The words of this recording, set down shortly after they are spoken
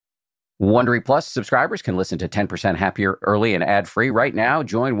Wondery Plus subscribers can listen to 10% Happier early and ad-free right now.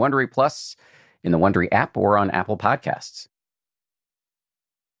 Join Wondery Plus in the Wondery app or on Apple Podcasts.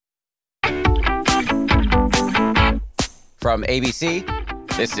 From ABC,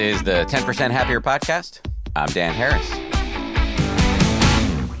 this is the 10% Happier podcast. I'm Dan Harris.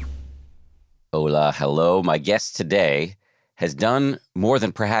 Hola, hello. My guest today has done more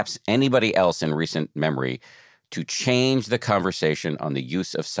than perhaps anybody else in recent memory to change the conversation on the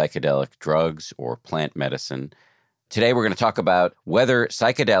use of psychedelic drugs or plant medicine. Today, we're going to talk about whether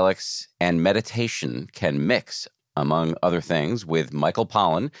psychedelics and meditation can mix, among other things, with Michael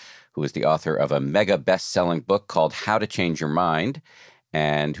Pollan, who is the author of a mega best-selling book called How to Change Your Mind,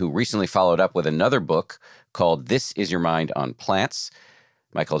 and who recently followed up with another book called This Is Your Mind on Plants.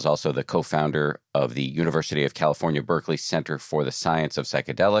 Michael is also the co-founder of the University of California, Berkeley Center for the Science of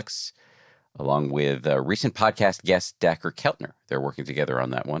Psychedelics, along with recent podcast guest Dacher Keltner. They're working together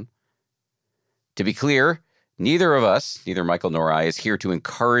on that one. To be clear, neither of us, neither Michael nor I, is here to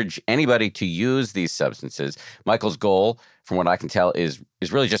encourage anybody to use these substances. Michael's goal, from what I can tell, is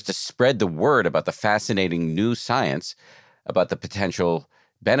really just to spread the word about the fascinating new science about the potential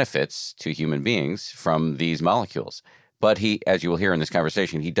benefits to human beings from these molecules. But he, as you will hear in this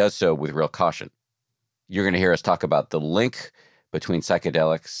conversation, he does so with real caution. You're going to hear us talk about the link between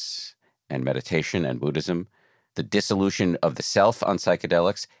psychedelics and meditation and Buddhism, the dissolution of the self on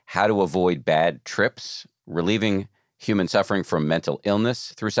psychedelics, how to avoid bad trips, relieving human suffering from mental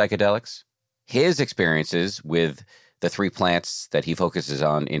illness through psychedelics, his experiences with the three plants that he focuses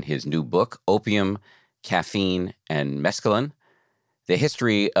on in his new book, Opium, Caffeine, and Mescaline, the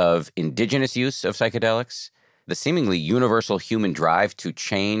history of indigenous use of psychedelics, the seemingly universal human drive to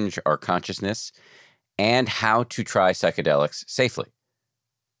change our consciousness, and how to try psychedelics safely.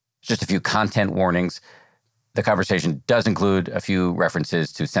 Just a few content warnings. The conversation does include a few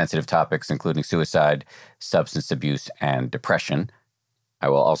references to sensitive topics, including suicide, substance abuse, and depression. I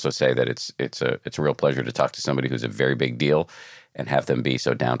will also say that it's a real pleasure to talk to somebody who's a very big deal and have them be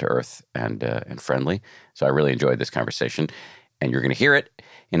so down to earth and friendly. So I really enjoyed this conversation, and you're going to hear it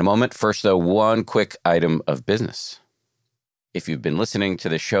in a moment. First, though, one quick item of business. If you've been listening to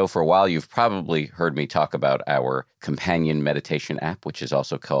the show for a while, you've probably heard me talk about our companion meditation app, which is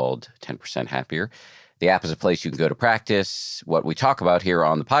also called 10% Happier. The app is a place you can go to practice what we talk about here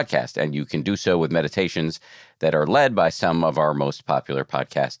on the podcast, and you can do so with meditations that are led by some of our most popular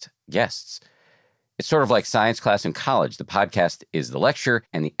podcast guests. It's sort of like science class in college. The podcast is the lecture,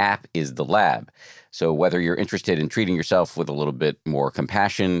 and the app is the lab. So whether you're interested in treating yourself with a little bit more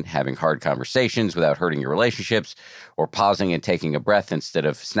compassion, having hard conversations without hurting your relationships, or pausing and taking a breath instead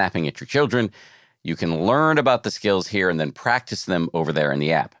of snapping at your children, you can learn about the skills here and then practice them over there in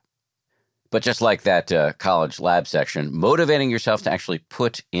the app. But just like that college lab section, motivating yourself to actually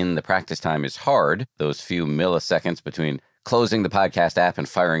put in the practice time is hard. Those few milliseconds between closing the podcast app and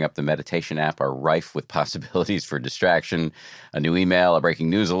firing up the meditation app are rife with possibilities for distraction, a new email, a breaking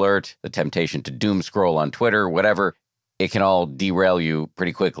news alert, the temptation to doom scroll on Twitter, whatever. It can all derail you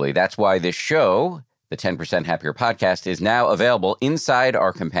pretty quickly. That's why this show, the 10% Happier podcast, is now available inside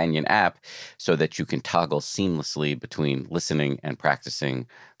our companion app so that you can toggle seamlessly between listening and practicing,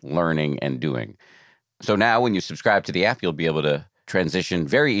 learning and doing. So now when you subscribe to the app, you'll be able to transition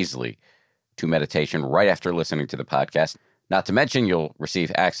very easily to meditation right after listening to the podcast. Not to mention, you'll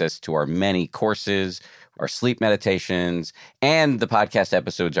receive access to our many courses, our sleep meditations, and the podcast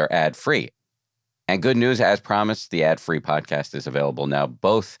episodes are ad-free. And good news, as promised, the ad-free podcast is available now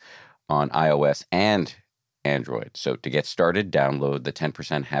both on iOS and Android. So to get started, download the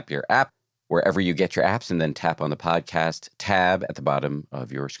 10% Happier app wherever you get your apps and then tap on the podcast tab at the bottom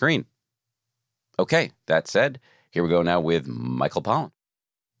of your screen. Okay, that said, here we go now with Michael Pollan.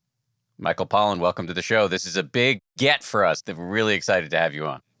 Michael Pollan, welcome to the show. This is a big get for us. We're really excited to have you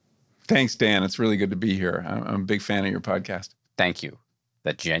on. Thanks, Dan. It's really good to be here. I'm a big fan of your podcast. Thank you.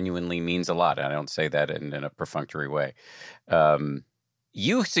 That genuinely means a lot. I don't say that in a perfunctory way.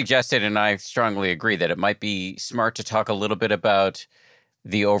 You suggested, and I strongly agree, that it might be smart to talk a little bit about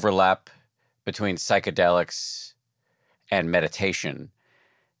the overlap between psychedelics and meditation.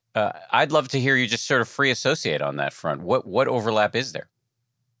 I'd love to hear you just sort of free associate on that front. What overlap is there?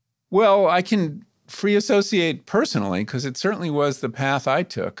 Well, I can free associate personally because it certainly was the path I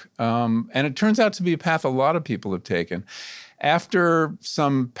took. And it turns out to be a path a lot of people have taken. After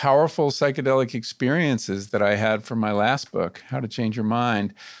some powerful psychedelic experiences that I had from my last book, How to Change Your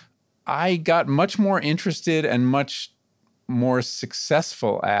Mind, I got much more interested and much more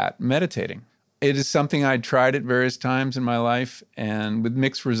successful at meditating. It is something I'd tried at various times in my life and with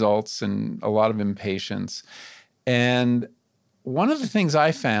mixed results and a lot of impatience. And one of the things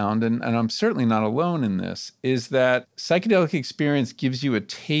I found, and I'm certainly not alone in this, is that psychedelic experience gives you a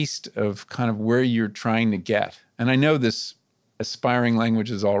taste of kind of where you're trying to get. And I know this aspiring language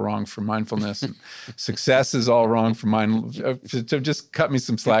is all wrong for mindfulness, and success is all wrong for so just cut me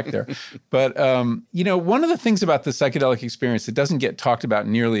some slack there. But, one of the things about the psychedelic experience that doesn't get talked about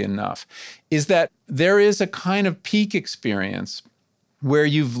nearly enough is that there is a kind of peak experience where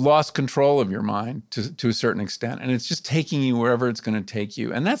you've lost control of your mind to a certain extent, and it's just taking you wherever it's going to take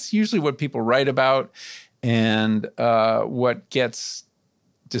you. And that's usually what people write about and what gets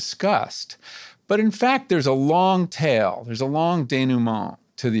discussed. But in fact, there's a long tail, there's a long denouement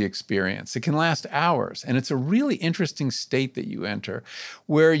to the experience. It can last hours, and it's a really interesting state that you enter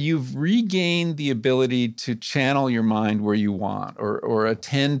where you've regained the ability to channel your mind where you want or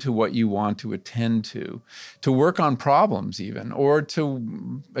attend to what you want to attend to work on problems even, or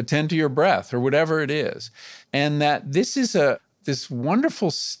to attend to your breath or whatever it is. And that this is this wonderful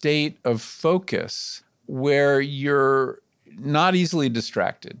state of focus where you're not easily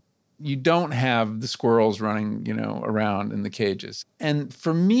distracted. You don't have the squirrels running, around in the cages. And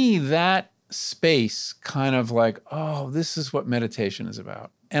for me, that space kind of like, oh, this is what meditation is about.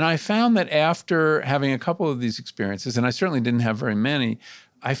 And I found that after having a couple of these experiences, and I certainly didn't have very many,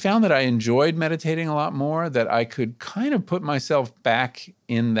 I found that I enjoyed meditating a lot more, that I could kind of put myself back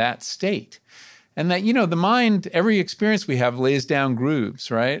in that state. And that, the mind, every experience we have lays down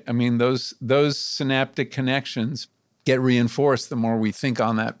grooves, right? I mean, those synaptic connections get reinforced the more we think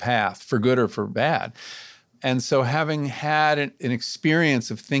on that path, for good or for bad. And so having had an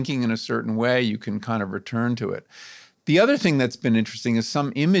experience of thinking in a certain way, you can kind of return to it. The other thing that's been interesting is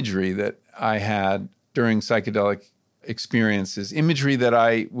some imagery that I had during psychedelic experiences, imagery that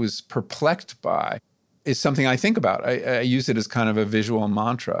I was perplexed by, is something I think about. I use it as kind of a visual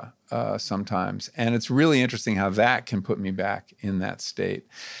mantra sometimes. And it's really interesting how that can put me back in that state.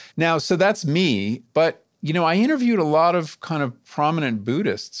 Now, so that's me, but I interviewed a lot of kind of prominent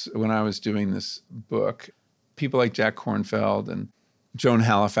Buddhists when I was doing this book, people like Jack Kornfeld and Joan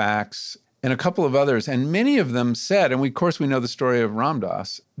Halifax and a couple of others. And many of them said, and of course we know the story of Ram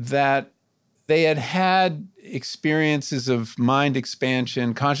Dass, that they had had experiences of mind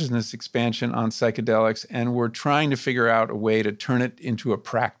expansion, consciousness expansion on psychedelics, and were trying to figure out a way to turn it into a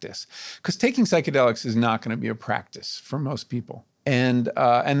practice. Because taking psychedelics is not going to be a practice for most people. And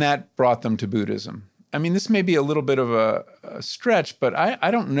that brought them to Buddhism. I mean, this may be a little bit of a stretch, but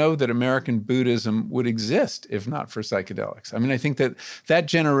I don't know that American Buddhism would exist if not for psychedelics. I mean, I think that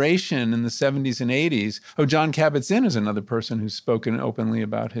generation in the 70s and 80s, John Kabat-Zinn is another person who's spoken openly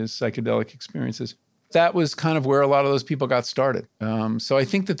about his psychedelic experiences. That was kind of where a lot of those people got started. So I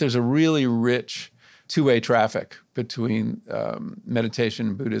think that there's a really rich two-way traffic between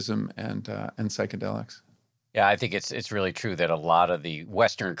meditation, Buddhism, and psychedelics. Yeah, I think it's really true that a lot of the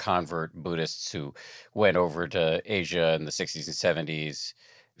Western convert Buddhists who went over to Asia in the 60s and 70s,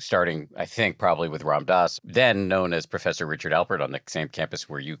 starting, I think, probably with Ram Dass, then known as Professor Richard Alpert on the same campus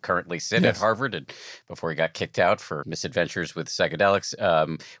where you currently sit at Harvard, and before he got kicked out for misadventures with psychedelics,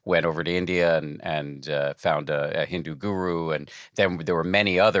 went over to India and found a Hindu guru, and then there were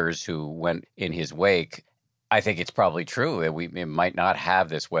many others who went in his wake. I think it's probably true that we might not have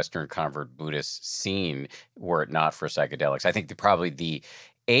this Western convert Buddhist scene were it not for psychedelics. I think probably the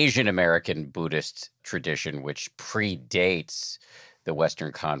Asian American Buddhist tradition, which predates the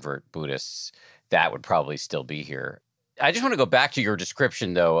Western convert Buddhists, that would probably still be here. I just want to go back to your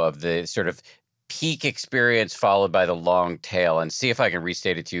description, though, of the sort of peak experience followed by the long tail, and see if I can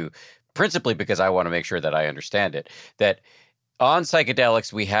restate it to you, principally because I want to make sure that I understand it, that on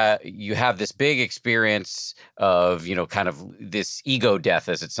psychedelics, you have this big experience of, kind of this ego death,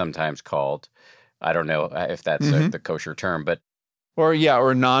 as it's sometimes called. I don't know if that's the kosher term, but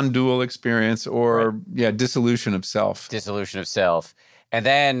or non-dual experience, or dissolution of self. Dissolution of self, and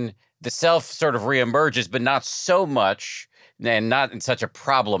then the self sort of reemerges, but not so much, and not in such a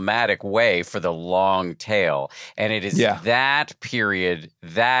problematic way for the long tail. And it is that period,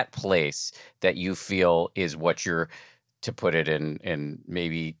 that place that you feel is what you're, to put it in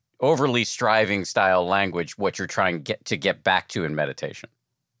maybe overly striving style language, what you're trying to get back to in meditation.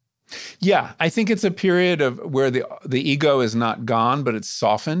 Yeah, I think it's a period of where the ego is not gone, but it's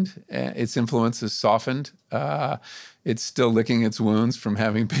softened. Its influence is softened. It's still licking its wounds from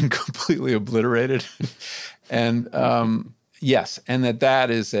having been completely obliterated. And yes, and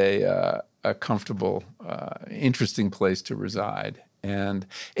that is a comfortable, interesting place to reside. And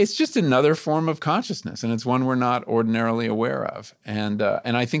it's just another form of consciousness, and it's one we're not ordinarily aware of. And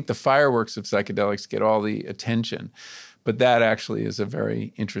I think the fireworks of psychedelics get all the attention, but that actually is a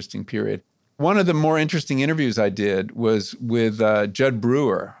very interesting period. One of the more interesting interviews I did was with Judd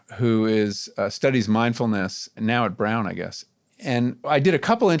Brewer, who studies mindfulness now at Brown, I guess. And I did a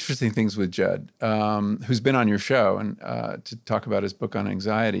couple interesting things with Judd, who's been on your show, and to talk about his book on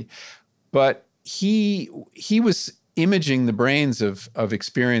anxiety. But he was imaging the brains of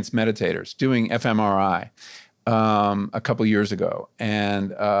experienced meditators, doing fMRI a couple years ago.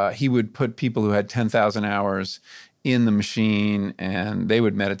 And he would put people who had 10,000 hours in the machine, and they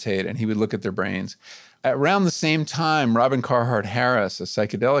would meditate, and he would look at their brains. Around the same time, Robin Carhart Harris, a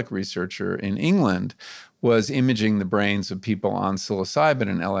psychedelic researcher in England, was imaging the brains of people on psilocybin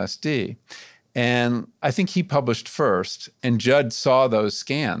and LSD. And I think he published first, and Judd saw those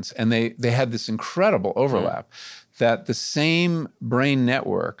scans, and they had this incredible overlap that the same brain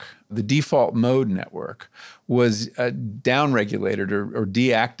network, the default mode network, was downregulated or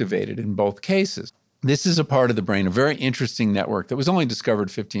deactivated in both cases. This is a part of the brain, a very interesting network that was only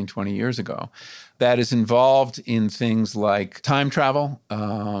discovered 15, 20 years ago, that is involved in things like time travel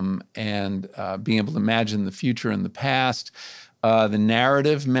and being able to imagine the future and the past, the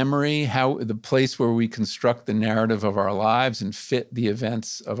narrative memory, the place where we construct the narrative of our lives and fit the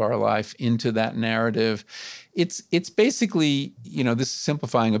events of our life into that narrative. It's basically, this is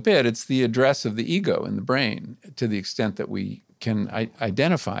simplifying a bit, it's the address of the ego in the brain to the extent that we can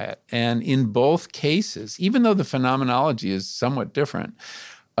identify it. And in both cases, even though the phenomenology is somewhat different,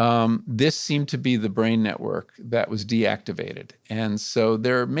 this seemed to be the brain network that was deactivated. And so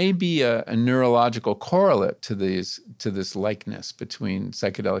there may be a neurological correlate to this likeness between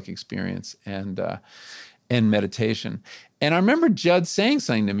psychedelic experience and meditation. And I remember Judd saying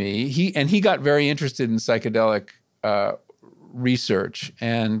something to me. He got very interested in psychedelic research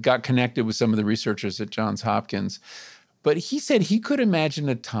and got connected with some of the researchers at Johns Hopkins. But he said he could imagine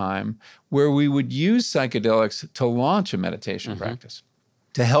a time where we would use psychedelics to launch a meditation practice,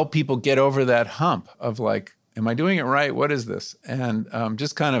 to help people get over that hump of like, am I doing it right? What is this? And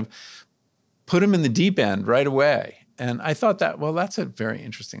just kind of put them in the deep end right away. And I thought that's a very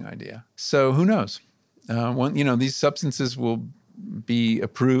interesting idea. So who knows? These substances will be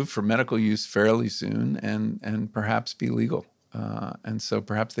approved for medical use fairly soon and perhaps be legal. And so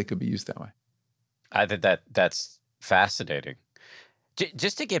perhaps they could be used that way. I think that's fascinating.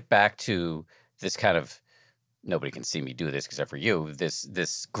 Just to get back to this kind of, nobody can see me do this except for you,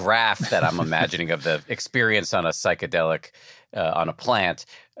 this graph that I'm imagining of the experience on a psychedelic, on a plant,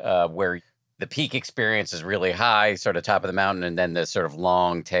 where the peak experience is really high, sort of top of the mountain, and then the sort of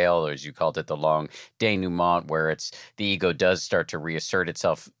long tail, or as you called it, the long denouement, where the ego does start to reassert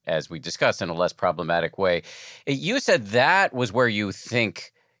itself, as we discussed, in a less problematic way. You said that was where you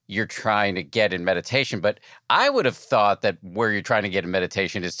think you're trying to get in meditation, but I would have thought that where you're trying to get in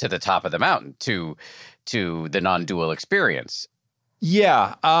meditation is to the top of the mountain, to the non-dual experience.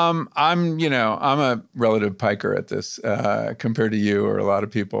 Yeah, I'm a relative piker at this compared to you or a lot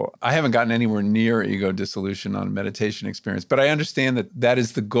of people. I haven't gotten anywhere near ego dissolution on a meditation experience, but I understand that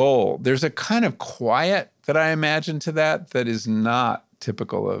is the goal. There's a kind of quiet that I imagine to that is not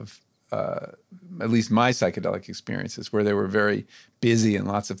typical of at least my psychedelic experiences, where they were very busy and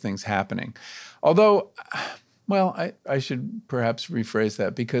lots of things happening. Although, I should perhaps rephrase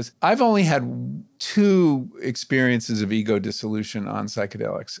that, because I've only had 2 experiences of ego dissolution on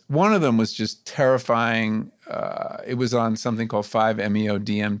psychedelics. One of them was just terrifying. It was on something called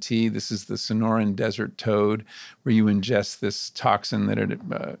 5-MeO-DMT. This is the Sonoran desert toad, where you ingest this toxin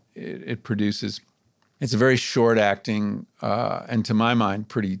that it produces. It's a very short-acting, and to my mind,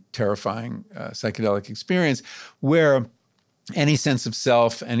 pretty terrifying psychedelic experience, where any sense of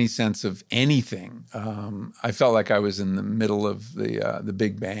self, any sense of anything, I felt like I was in the middle of the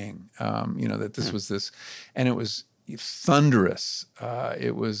Big Bang. That this was this, and it was thunderous. I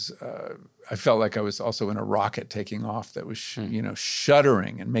felt like I was also in a rocket taking off that was,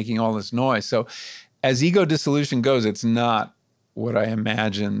 shuddering and making all this noise. So, as ego dissolution goes, it's not what I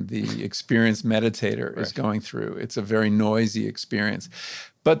imagine the experienced meditator is going through. It's a very noisy experience.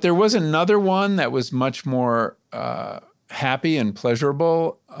 But there was another one that was much more happy and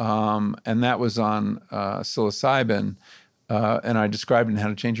pleasurable, and that was on psilocybin. And I described in How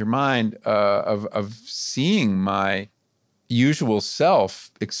to Change Your Mind of seeing my usual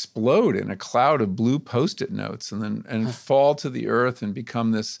self explode in a cloud of blue Post-it notes and fall to the earth and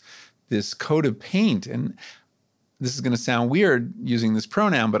become this coat of paint. And this is going to sound weird using this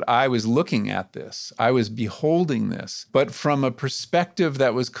pronoun, but I was looking at this. I was beholding this, but from a perspective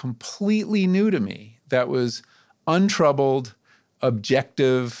that was completely new to me, that was untroubled,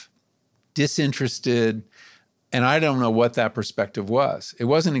 objective, disinterested, and I don't know what that perspective was. It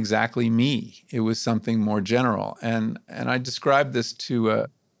wasn't exactly me. It was something more general. And I described this to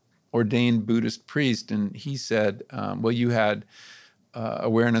ordained Buddhist priest, and he said, well, you had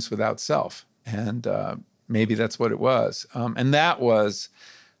awareness without self. And maybe that's what it was. And that was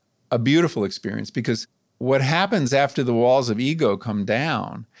a beautiful experience, because what happens after the walls of ego come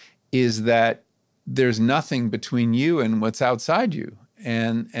down is that there's nothing between you and what's outside you.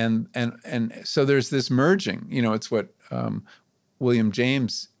 And so there's this merging. It's what William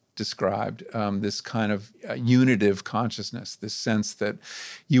James described, this kind of unitive consciousness, this sense that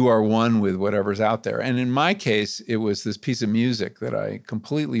you are one with whatever's out there. And in my case, it was this piece of music that I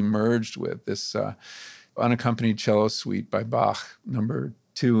completely merged with, this unaccompanied cello suite by Bach, number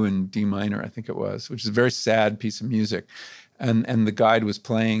 2 in D minor, I think it was, which is a very sad piece of music. And the guide was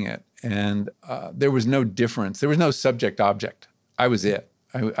playing it. And there was no difference. There was no subject-object. I was it.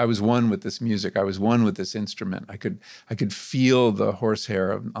 I was one with this music. I was one with this instrument. I could feel the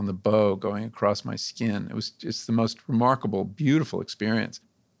horsehair on the bow going across my skin. It was just the most remarkable, beautiful experience.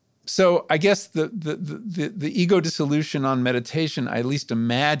 So I guess the ego dissolution on meditation, I at least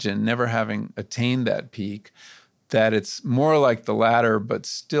imagine, never having attained that peak, that it's more like the latter, but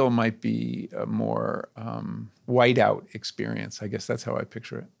still might be a more whiteout experience. I guess that's how I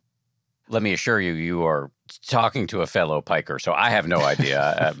picture it. Let me assure you, you are talking to a fellow piker, so I have no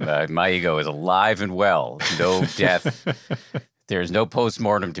idea. My ego is alive and well. No death. There's no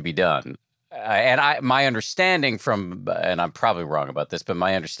postmortem to be done. My understanding from, and I'm probably wrong about this, but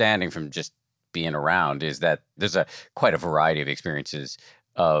my understanding from just being around is that there's quite a variety of experiences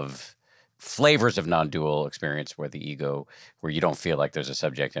of flavors of non-dual experience where you don't feel like there's a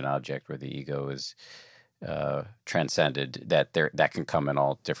subject and object, where the ego is transcended, that can come in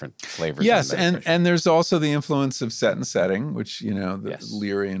all different flavors. Yes, and there's also the influence of set and setting, which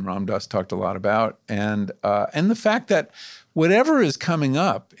Leary and Ram Dass talked a lot about, and the fact that whatever is coming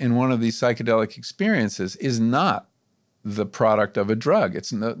up in one of these psychedelic experiences is not the product of a drug.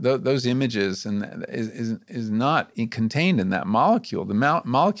 It's those images and is not contained in that molecule. The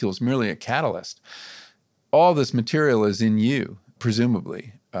molecule is merely a catalyst. All this material is in you,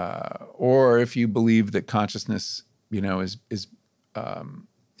 presumably. Or if you believe that consciousness,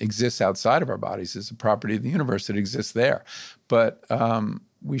 exists outside of our bodies, is a property of the universe that exists there. But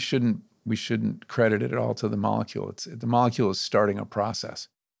we shouldn't credit it at all to the molecule. The molecule is starting a process.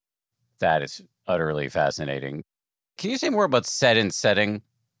 That is utterly fascinating. Can you say more about set and setting?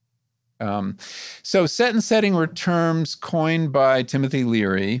 So set and setting were terms coined by Timothy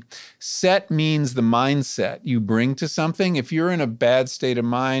Leary. Set means the mindset you bring to something. If you're in a bad state of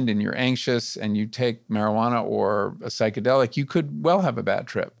mind and you're anxious and you take marijuana or a psychedelic, you could well have a bad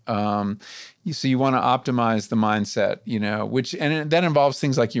trip. So you want to optimize the mindset, and that involves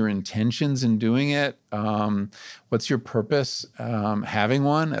things like your intentions in doing it. What's your purpose? Having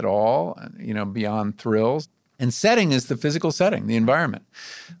one at all, beyond thrills. And setting is the physical setting, the environment,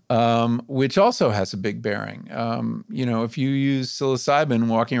 which also has a big bearing. If you use psilocybin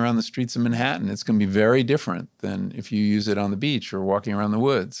walking around the streets of Manhattan, it's going to be very different than if you use it on the beach or walking around the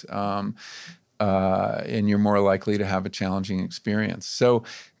woods. And you're more likely to have a challenging experience. So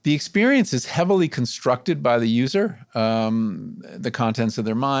the experience is heavily constructed by the user, the contents of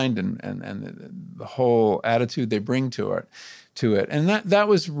their mind and the whole attitude they bring to it. And that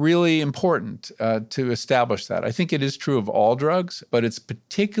was really important to establish that. I think it is true of all drugs, but it's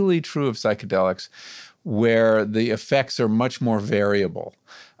particularly true of psychedelics, where the effects are much more variable.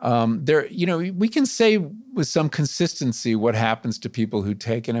 We can say with some consistency what happens to people who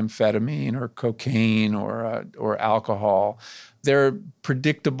take an amphetamine or cocaine or alcohol. There are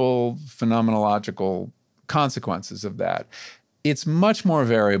predictable phenomenological consequences of that. It's much more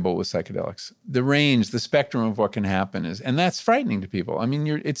variable with psychedelics. The range, the spectrum of what can happen and that's frightening to people. I mean,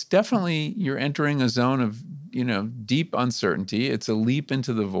 you're entering a zone of, deep uncertainty. It's a leap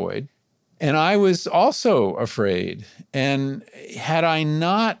into the void. And I was also afraid. And had I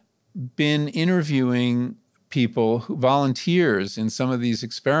not been interviewing volunteers in some of these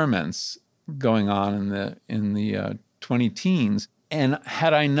experiments going on in the 20-teens, and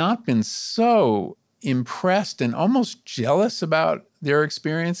had I not been so impressed and almost jealous about their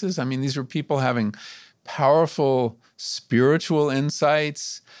experiences. I mean, these were people having powerful spiritual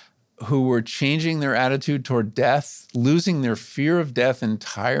insights, who were changing their attitude toward death, losing their fear of death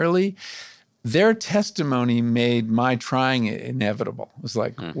entirely. Their testimony made my trying it inevitable. It was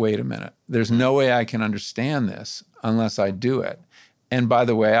like, wait a minute, there's no way I can understand this unless I do it. And by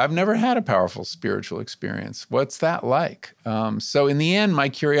the way, I've never had a powerful spiritual experience. What's that like? So in the end, my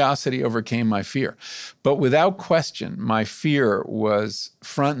curiosity overcame my fear. But without question, my fear was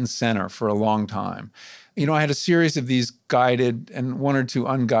front and center for a long time. I had a series of these guided and one or two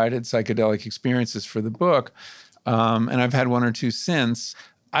unguided psychedelic experiences for the book, and I've had one or two since.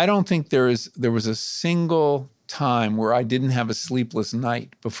 I don't think there was a single time where I didn't have a sleepless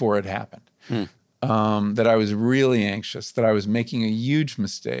night before it happened. That I was really anxious, that I was making a huge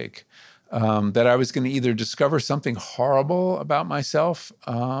mistake, that I was going to either discover something horrible about myself,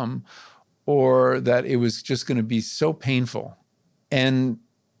 or that it was just going to be so painful.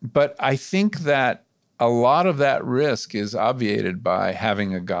 But I think that a lot of that risk is obviated by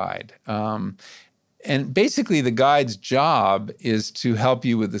having a guide. And basically, the guide's job is to help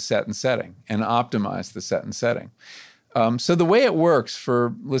you with the set and setting and optimize the set and setting. So the way it works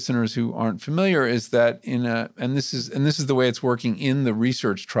for listeners who aren't familiar is that and this is the way it's working in the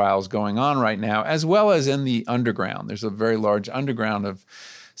research trials going on right now, as well as in the underground. There's a very large underground of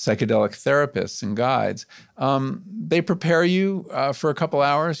psychedelic therapists and guides. They prepare you for a couple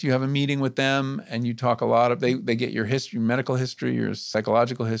hours. You have a meeting with them, and you talk they get your history, medical history, your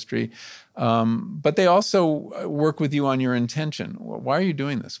psychological history. But they also work with you on your intention. Why are you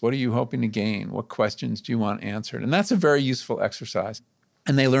doing this? What are you hoping to gain? What questions do you want answered? And that's a very useful exercise.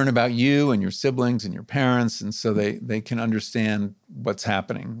 And they learn about you and your siblings and your parents, and so they can understand what's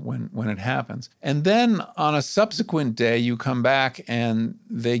happening when it happens. And then on a subsequent day, you come back and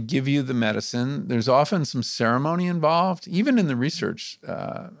they give you the medicine. There's often some ceremony involved. Even in the research,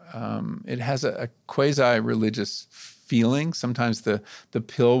 it has a quasi-religious feeling. Sometimes the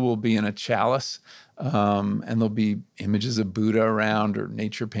pill will be in a chalice, and there'll be images of Buddha around or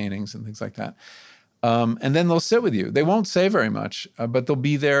nature paintings and things like that. And then they'll sit with you. They won't say very much, but they'll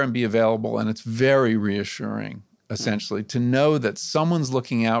be there and be available. And it's very reassuring, essentially, to know that someone's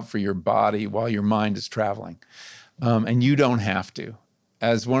looking out for your body while your mind is traveling. And you don't have to.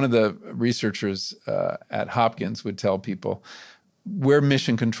 As one of the researchers at Hopkins would tell people, we're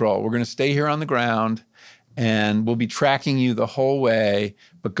mission control. We're going to stay here on the ground, and we'll be tracking you the whole way,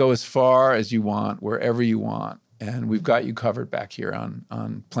 but go as far as you want, wherever you want. And we've got you covered back here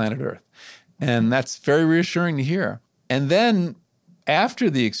on planet Earth. And that's very reassuring to hear. And then after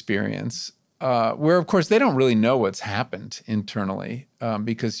the experience, where, of course, they don't really know what's happened internally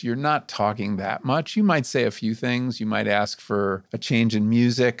because you're not talking that much. You might say a few things. You might ask for a change in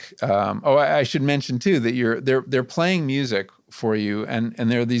music. I should mention, too, that they're playing music for you. And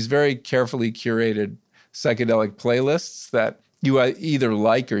there are these very carefully curated psychedelic playlists that you either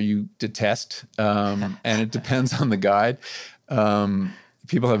like or you detest. And it depends on the guide.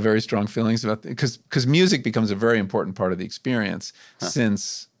 People have very strong feelings about it because music becomes a very important part of the experience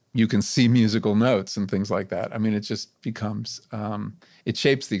since you can see musical notes and things like that. I mean, it just becomes, it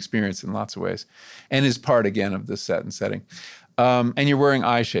shapes the experience in lots of ways and is part, again, of the set and setting. And you're wearing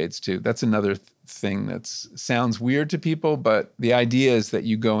eye shades, too. That's another thing that sounds weird to people, but the idea is that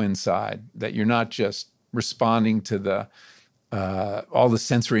you go inside, that you're not just responding to all the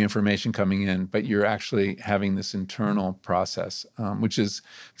sensory information coming in, but you're actually having this internal process, which is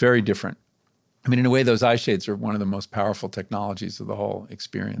very different. I mean, in a way, those eye shades are one of the most powerful technologies of the whole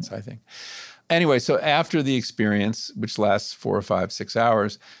experience, I think. Anyway, so after the experience, which lasts 4 or 5, 6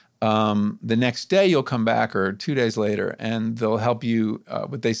 hours, the next day you'll come back, or 2 days later, and they'll help you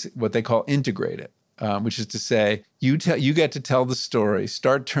what they call integrate it. Which is to say, you get to tell the story,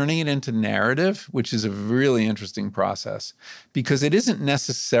 start turning it into narrative, which is a really interesting process because it isn't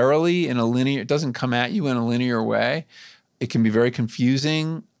necessarily it doesn't come at you in a linear way. It can be very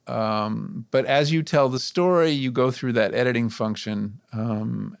confusing. But as you tell the story, you go through that editing function,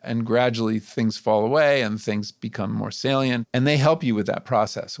 and gradually things fall away and things become more salient. And they help you with that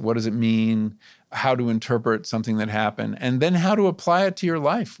process. What does it mean? How to interpret something that happened, and then how to apply it to your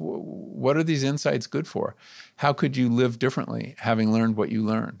life. What are these insights good for? How could you live differently having learned what you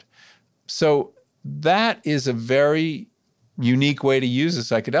learned? So that is a very unique way to use a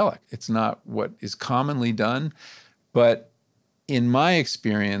psychedelic. It's not what is commonly done, but in my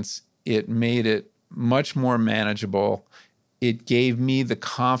experience, it made it much more manageable. It gave me the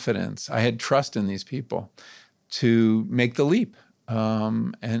confidence. I had trust in these people to make the leap.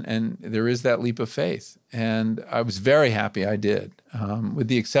 And there is that leap of faith. And I was very happy I did, with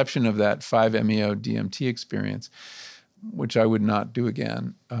the exception of that 5-MeO DMT experience, which I would not do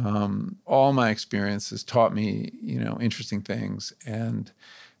again. All my experiences taught me, interesting things and,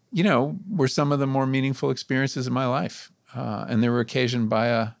 were some of the more meaningful experiences in my life. And they were occasioned by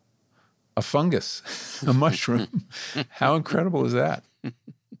a fungus, a mushroom. How incredible is that?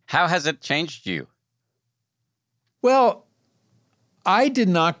 How has it changed you? Well, I did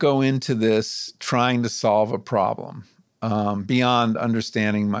not go into this trying to solve a problem beyond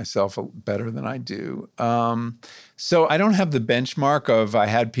understanding myself better than I do. So I don't have the benchmark of I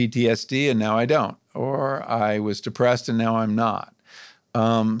had PTSD and now I don't, or I was depressed and now I'm not.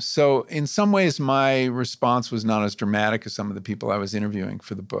 So in some ways, my response was not as dramatic as some of the people I was interviewing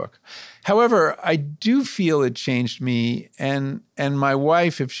for the book. However, I do feel it changed me, and my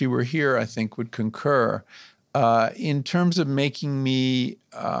wife, if she were here, I think would concur, in terms of making me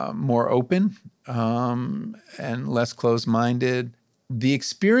more open and less closed-minded. The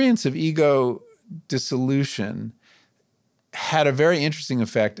experience of ego dissolution had a very interesting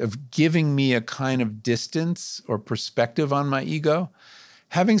effect of giving me a kind of distance or perspective on my ego.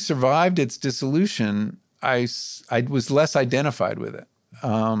 Having survived its dissolution, I was less identified with it.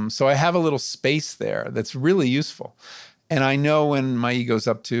 So I have a little space there that's really useful. And I know when my ego's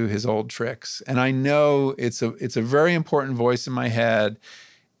up to his old tricks. And I know it's a very important voice in my head.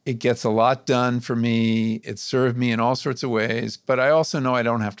 It gets a lot done for me. It served me in all sorts of ways. But I also know I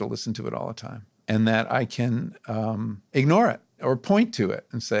don't have to listen to it all the time, and that I can ignore it or point to it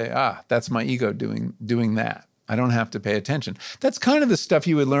and say, that's my ego doing that. I don't have to pay attention. That's kind of the stuff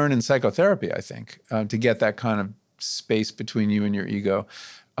you would learn in psychotherapy, I think, to get that kind of space between you and your ego.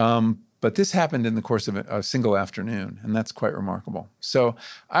 But this happened in the course of a single afternoon, and that's quite remarkable. So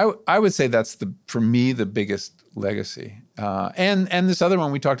I would say that's, for me, the biggest legacy. And this other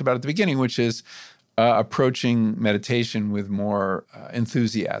one we talked about at the beginning, which is approaching meditation with more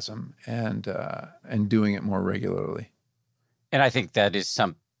enthusiasm and doing it more regularly. And I think that is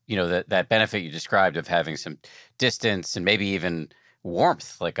that benefit you described of having some distance and maybe even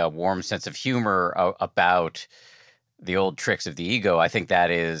warmth, like a warm sense of humor about the old tricks of the ego. I think that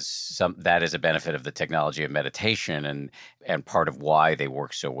is a benefit of the technology of meditation and part of why they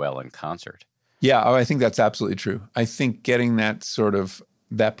work so well in concert. Yeah, I think that's absolutely true. I think getting that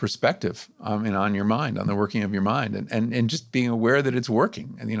perspective on your mind, on the working of your mind, and just being aware that it's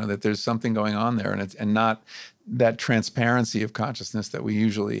working, and that there's something going on there, and not that transparency of consciousness that we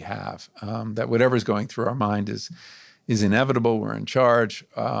usually have, that whatever's going through our mind is inevitable, we're in charge,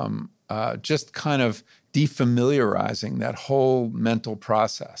 just kind of defamiliarizing that whole mental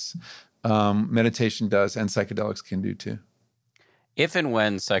process. Meditation does, and psychedelics can do too. If and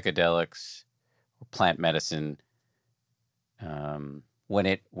when psychedelics or plant medicine, when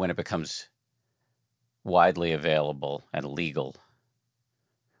it becomes widely available and legal,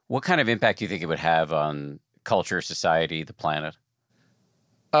 what kind of impact do you think it would have on culture, society, the planet?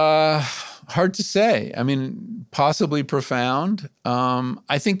 Hard to say. I mean, possibly profound.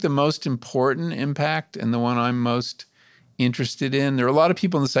 I think the most important impact, and the one I'm most interested in, there are a lot of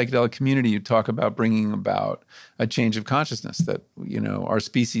people in the psychedelic community who talk about bringing about a change of consciousness that, our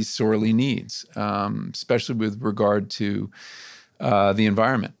species sorely needs, especially with regard to the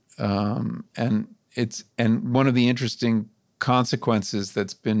environment. And one of the interesting consequences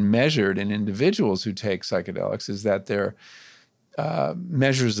that's been measured in individuals who take psychedelics is that their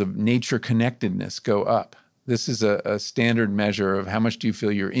measures of nature connectedness go up. This is a standard measure of how much do you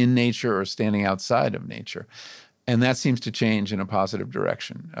feel you're in nature or standing outside of nature. And that seems to change in a positive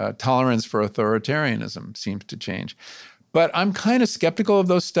direction. Tolerance for authoritarianism seems to change. But I'm kind of skeptical of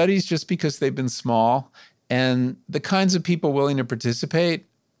those studies just because they've been small. And the kinds of people willing to participate,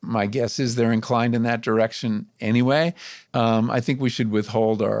 my guess is they're inclined in that direction anyway. I think we should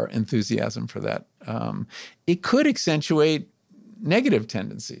withhold our enthusiasm for that. It could accentuate negative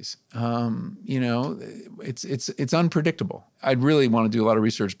tendencies. It's unpredictable. I'd really want to do a lot of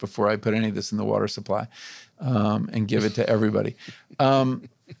research before I put any of this in the water supply and give it to everybody.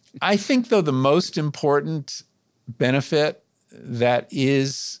 I think, though, the most important benefit that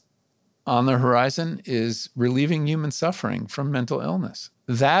is on the horizon is relieving human suffering from mental illness.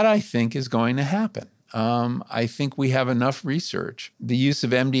 That, I think, is going to happen. I think we have enough research. The use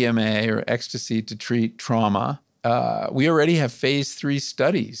of MDMA or ecstasy to treat trauma. We already have phase 3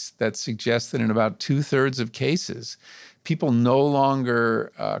 studies that suggest that in about 2/3 of cases, people no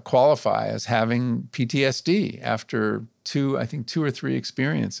longer qualify as having PTSD after two or three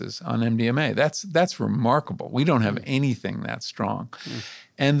experiences on MDMA. That's remarkable. We don't have anything that strong.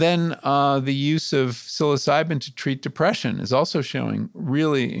 And then the use of psilocybin to treat depression is also showing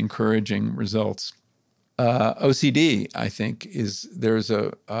really encouraging results. OCD, I think, there's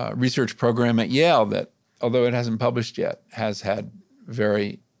a research program at Yale that, although it hasn't published yet, has had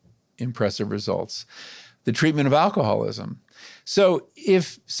very impressive results. The treatment of alcoholism. So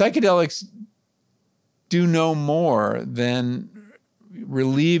if psychedelics do no more than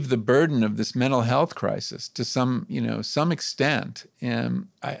relieve the burden of this mental health crisis to some extent,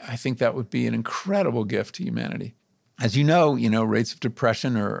 I think that would be an incredible gift to humanity. As you know, rates of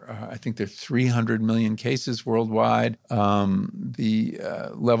depression are, I think there's 300 million cases worldwide. The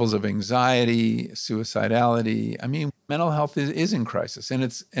levels of anxiety, suicidality, mental health is in crisis, and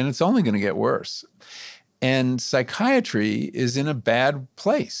it's only going to get worse. And psychiatry is in a bad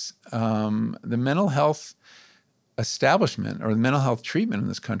place. The mental health establishment or the mental health treatment in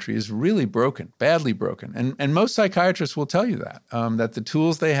this country is really broken, badly broken. And most psychiatrists will tell you that the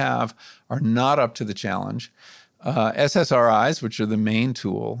tools they have are not up to the challenge. SSRIs, which are the main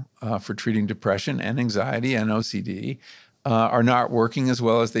tool for treating depression and anxiety and OCD, are not working as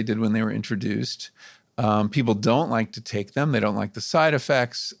well as they did when they were introduced. People don't like to take them. They don't like the side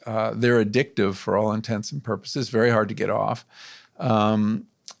effects. They're addictive for all intents and purposes, very hard to get off.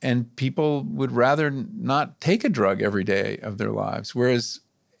 And people would rather not take a drug every day of their lives. Whereas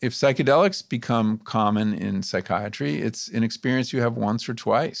if psychedelics become common in psychiatry, it's an experience you have once or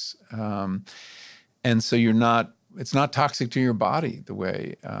twice. And so it's not toxic to your body the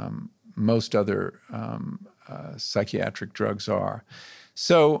way most other psychiatric drugs are.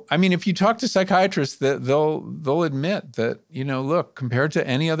 So, I mean, if you talk to psychiatrists, they'll admit that, look, compared to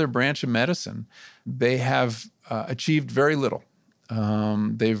any other branch of medicine, they have achieved very little.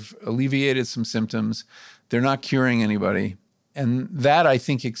 They've alleviated some symptoms. They're not curing anybody. And that, I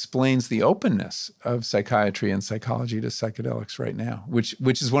think, explains the openness of psychiatry and psychology to psychedelics right now,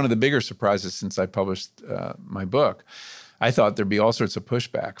 which is one of the bigger surprises since I published my book. I thought there'd be all sorts of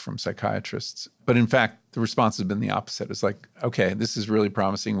pushback from psychiatrists. But in fact, the response has been the opposite. It's like, okay, this is really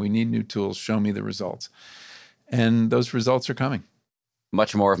promising. We need new tools. Show me the results. And those results are coming.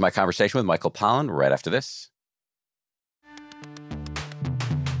 Much more of my conversation with Michael Pollan right after this.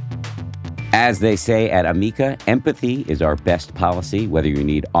 As they say at Amica, empathy is our best policy. Whether you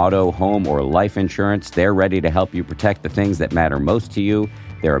need auto, home, or life insurance, they're ready to help you protect the things that matter most to you.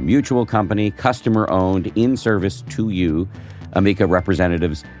 They're a mutual company, customer-owned, in service to you. Amica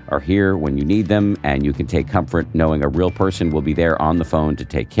representatives are here when you need them, and you can take comfort knowing a real person will be there on the phone to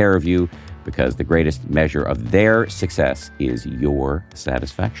take care of you, because the greatest measure of their success is your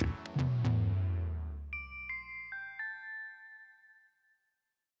satisfaction.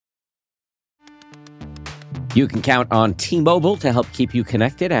 You can count on T-Mobile to help keep you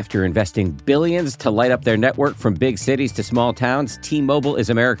connected. After investing billions to light up their network from big cities to small towns, T-Mobile is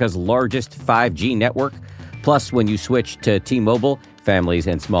America's largest 5G network. Plus, when you switch to T-Mobile, families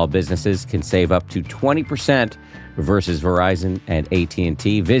and small businesses can save up to 20% versus Verizon and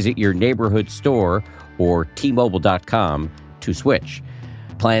AT&T. Visit your neighborhood store or T-Mobile.com to switch.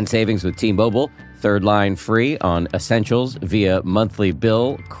 Plan savings with T-Mobile. Third line free on essentials via monthly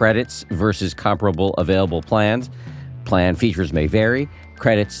bill, credits versus comparable available plans. Plan features may vary.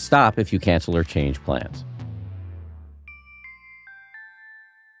 Credits stop if you cancel or change plans.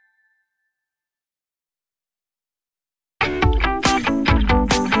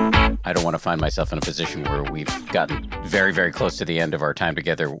 I don't want to find myself in a position where we've gotten very, very close to the end of our time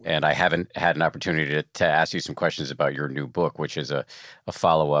together, and I haven't had an opportunity to ask you some questions about your new book, which is a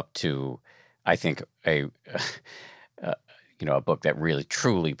follow-up to, I think, a book that really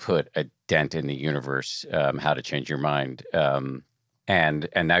truly put a dent in the universe, How to Change Your Mind. And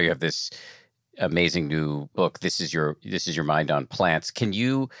now you have this amazing new book. This is your mind on plants. Can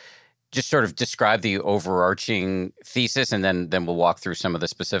you just sort of describe the overarching thesis, and then we'll walk through some of the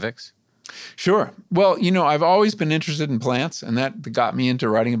specifics? Sure. Well, I've always been interested in plants, and that got me into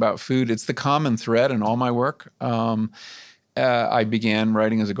writing about food. It's the common thread in all my work. I began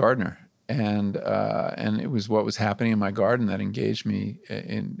writing as a gardener, and it was what was happening in my garden that engaged me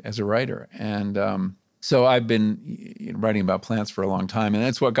as a writer. And so I've been writing about plants for a long time, and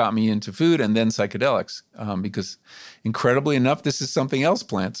that's what got me into food and then psychedelics, because incredibly enough, this is something else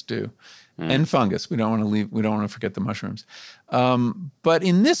plants do. And fungus. We don't want to forget the mushrooms. But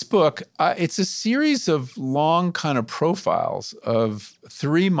in this book, it's a series of long kind of profiles of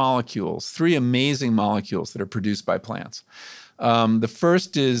three amazing molecules that are produced by plants. The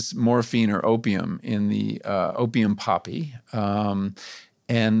first is morphine or opium in the opium poppy.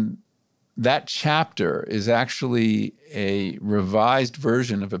 And that chapter is actually a revised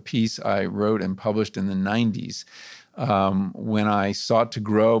version of a piece I wrote and published in the 90s. When I sought to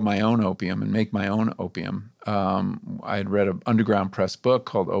grow my own opium and make my own opium. I had read an underground press book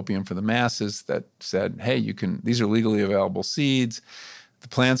called Opium for the Masses that said, hey, these are legally available seeds. The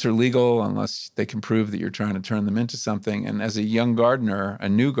plants are legal unless they can prove that you're trying to turn them into something. And as a young gardener, a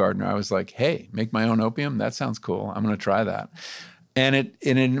new gardener, I was like, hey, make my own opium? That sounds cool. I'm going to try that. And it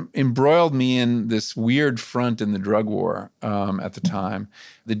embroiled me in this weird front in the drug war at the time.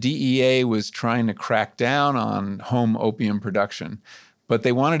 The DEA was trying to crack down on home opium production, but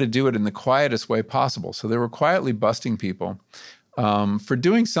they wanted to do it in the quietest way possible. So they were quietly busting people for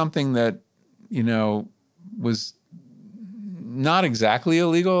doing something that, was not exactly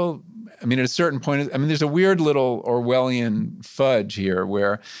illegal. I mean, at a certain point, there's a weird little Orwellian fudge here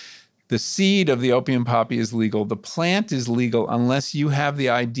where The seed of the opium poppy is legal. The plant is legal unless you have the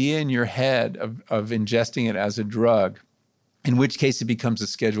idea in your head of ingesting it as a drug, in which case it becomes a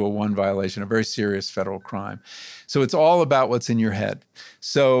Schedule I violation, a very serious federal crime. So it's all about what's in your head.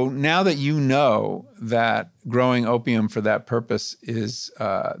 So now that you know that growing opium for that purpose is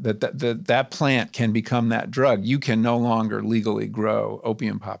that plant can become that drug, you can no longer legally grow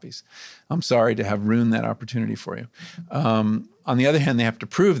opium poppies. I'm sorry to have ruined that opportunity for you. On the other hand, they have to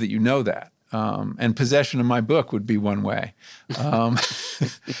prove that you know that. And possession of my book would be one way.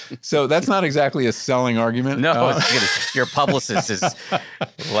 So that's not exactly a selling argument. No, your publicist is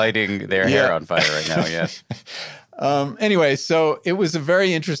lighting their hair on fire right now, yes. Anyway, so it was a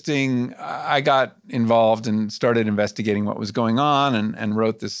very interesting, I got involved and started investigating what was going on and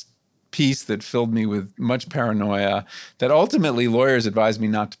wrote this piece that filled me with much paranoia that ultimately lawyers advised me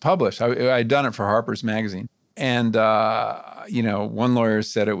not to publish. I'd done it for Harper's Magazine. And, one lawyer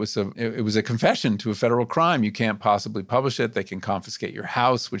said it was a confession to a federal crime. You can't possibly publish it. They can confiscate your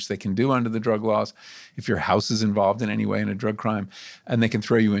house, which they can do under the drug laws if your house is involved in any way in a drug crime, and they can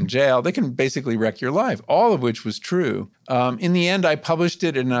throw you in jail. They can basically wreck your life, all of which was true. In the end, I published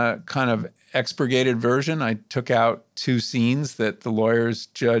it in a kind of expurgated version. I took out 2 scenes that the lawyers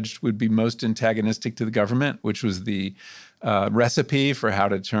judged would be most antagonistic to the government, which was the recipe for how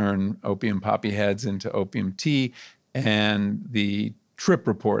to turn opium poppy heads into opium tea, and the trip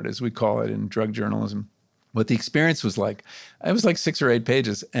report, as we call it in drug journalism, what the experience was like. It was like 6 or 8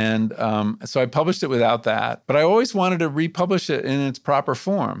 pages. And so I published it without that, but I always wanted to republish it in its proper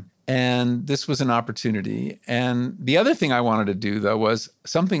form. And this was an opportunity. And the other thing I wanted to do, though, was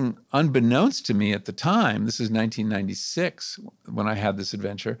something unbeknownst to me at the time, this is 1996 when I had this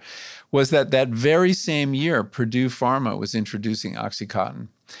adventure, was that very same year, Purdue Pharma was introducing OxyContin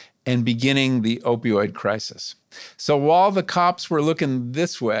and beginning the opioid crisis. So while the cops were looking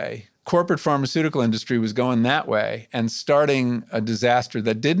this way, corporate pharmaceutical industry was going that way and starting a disaster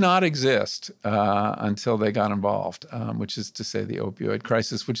that did not exist until they got involved, which is to say the opioid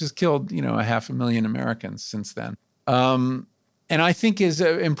crisis, which has killed, 500,000 Americans since then. And I think is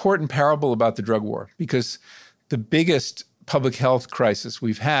an important parable about the drug war, because the biggest public health crisis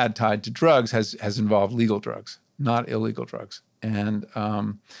we've had tied to drugs has involved legal drugs, not illegal drugs. And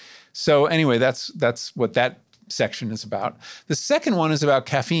so anyway, that's what that section is about. The second one is about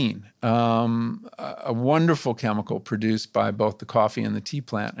caffeine, a wonderful chemical produced by both the coffee and the tea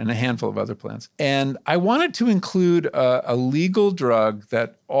plant and a handful of other plants. And I wanted to include a legal drug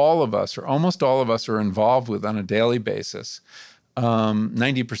that all of us, or almost all of us, are involved with on a daily basis,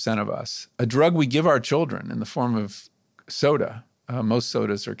 90% of us, a drug we give our children in the form of soda. Most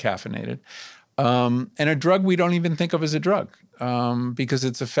sodas are caffeinated. And a drug we don't even think of as a drug because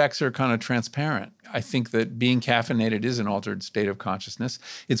its effects are kind of transparent. I think that being caffeinated is an altered state of consciousness.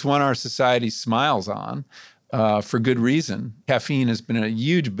 It's one our society smiles on for good reason. Caffeine has been a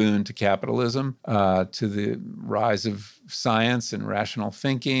huge boon to capitalism, to the rise of science and rational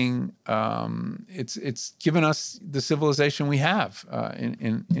thinking. It's given us the civilization we have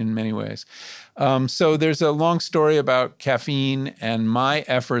in many ways. So there's a long story about caffeine and my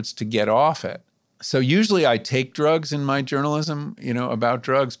efforts to get off it. So usually I take drugs in my journalism, about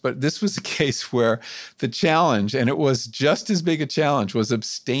drugs, but this was a case where the challenge, and it was just as big a challenge, was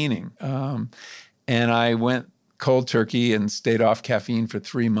abstaining. And I went cold turkey and stayed off caffeine for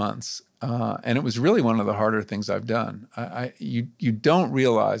 3 months. And it was really one of the harder things I've done. You don't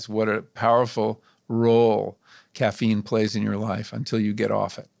realize what a powerful role caffeine plays in your life until you get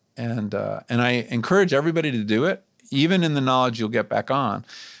off it. And I encourage everybody to do it, even in the knowledge you'll get back on,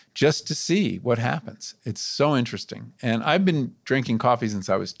 just to see what happens. It's so interesting. And I've been drinking coffee since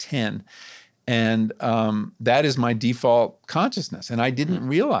I was 10. And that is my default consciousness. And I didn't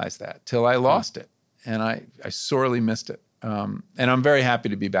realize that till I lost it. And I sorely missed it. And I'm very happy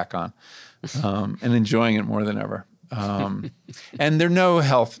to be back on and enjoying it more than ever. And there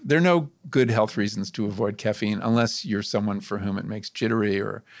are no good health reasons to avoid caffeine unless you're someone for whom it makes jittery,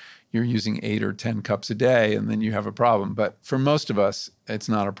 or you're using 8 or 10 cups a day, and then you have a problem. But for most of us, it's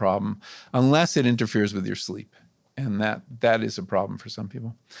not a problem unless it interferes with your sleep. And that is a problem for some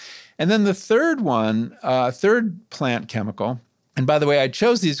people. And then the third plant chemical, and by the way, I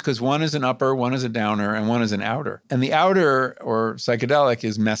chose these because one is an upper, one is a downer, and one is an outer. And the outer, or psychedelic,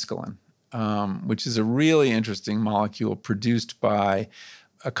 is mescaline, which is a really interesting molecule produced by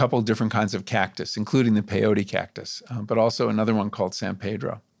a couple different kinds of cactus, including the peyote cactus, but also another one called San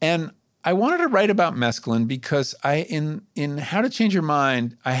Pedro. And I wanted to write about mescaline because in How to Change Your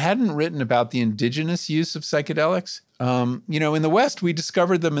Mind, I hadn't written about the indigenous use of psychedelics. In the West, we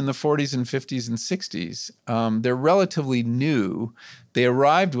discovered them in the 40s and 50s and 60s. They're relatively new. They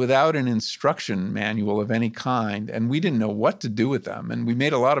arrived without an instruction manual of any kind, and we didn't know what to do with them, and we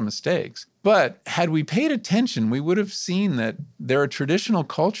made a lot of mistakes. But had we paid attention, we would have seen that there are traditional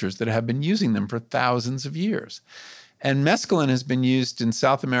cultures that have been using them for thousands of years. And mescaline has been used in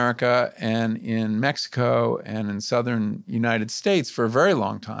South America and in Mexico and in southern United States for a very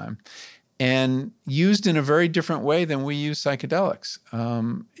long time, and used in a very different way than we use psychedelics,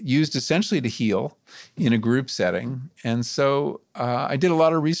 used essentially to heal in a group setting. And so I did a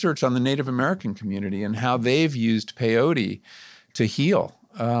lot of research on the Native American community and how they've used peyote to heal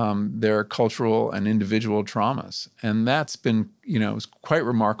their cultural and individual traumas. And that's been, it was quite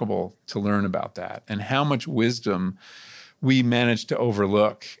remarkable to learn about that and how much wisdom we managed to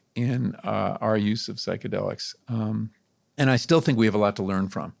overlook in our use of psychedelics. And I still think we have a lot to learn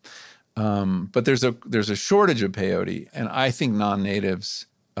from. But there's a shortage of peyote, and I think non-natives,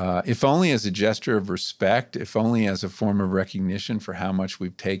 if only as a gesture of respect, if only as a form of recognition for how much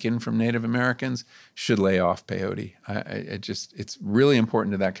we've taken from Native Americans, should lay off peyote. It's really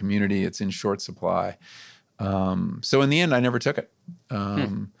important to that community. It's in short supply. So in the end, I never took it.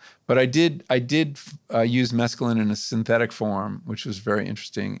 But I did use mescaline in a synthetic form, which was very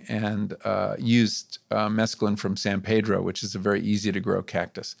interesting, and used mescaline from San Pedro, which is a very easy to grow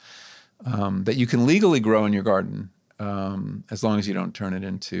cactus that you can legally grow in your garden as long as you don't turn it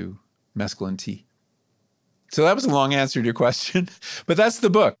into mescaline tea. So that was a long answer to your question, but that's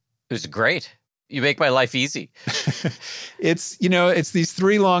the book. It was great. You make my life easy. It's these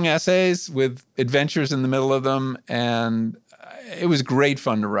 3 long essays with adventures in the middle of them, and it was great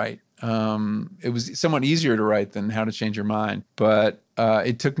fun to write. It was somewhat easier to write than How to Change Your Mind, but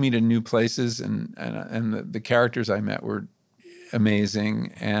it took me to new places, and the characters I met were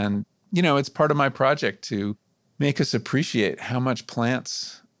amazing. And, it's part of my project to make us appreciate how much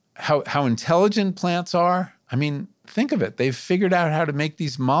plants, how intelligent plants are. I mean, think of it. They've figured out how to make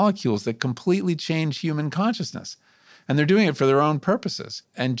these molecules that completely change human consciousness. And they're doing it for their own purposes.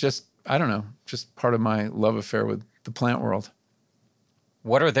 And just part of my love affair with the plant world.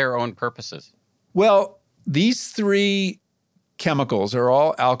 What are their own purposes? Well, these 3 chemicals are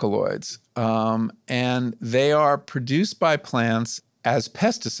all alkaloids, and they are produced by plants as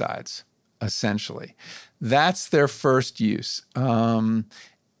pesticides, essentially. That's their first use.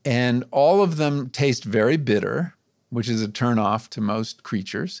 And all of them taste very bitter, which is a turnoff to most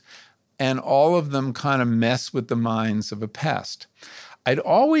creatures. And all of them kind of mess with the minds of a pest. I'd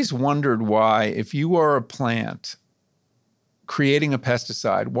always wondered why, if you are a plant creating a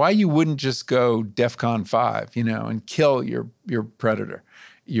pesticide, why you wouldn't just go DEFCON 5, and kill your predator,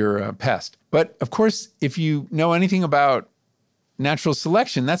 your pest. But of course, if you know anything about natural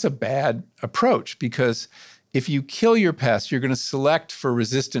selection, that's a bad approach, because if you kill your pest, you're going to select for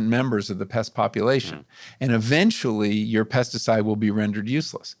resistant members of the pest population. And eventually, your pesticide will be rendered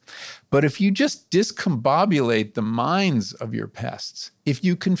useless. But if you just discombobulate the minds of your pests, if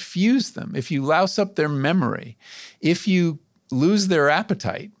you confuse them, if you louse up their memory, if you lose their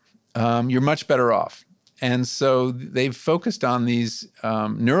appetite, you're much better off. And so they've focused on these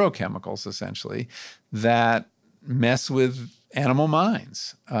neurochemicals, essentially, that mess with animal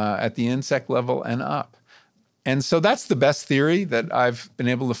minds at the insect level and up. And so that's the best theory that I've been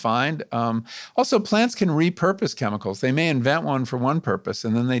able to find. Also, plants can repurpose chemicals. They may invent one for one purpose,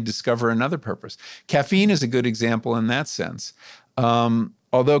 and then they discover another purpose. Caffeine is a good example in that sense.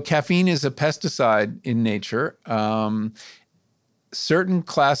 Although caffeine is a pesticide in nature, certain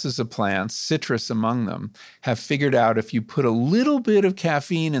classes of plants, citrus among them, have figured out if you put a little bit of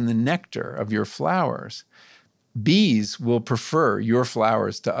caffeine in the nectar of your flowers, bees will prefer your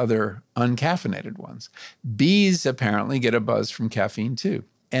flowers to other uncaffeinated ones. Bees apparently get a buzz from caffeine too.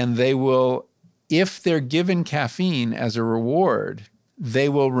 And they will, if they're given caffeine as a reward, they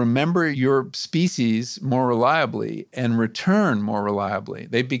will remember your species more reliably and return more reliably.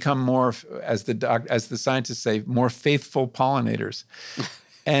 They become more, as the scientists say, more faithful pollinators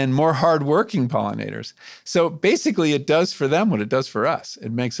and more hardworking pollinators. So basically, it does for them what it does for us.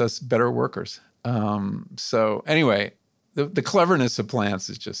 It makes us better workers. So anyway, the cleverness of plants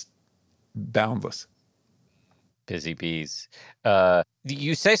is just boundless. Busy bees.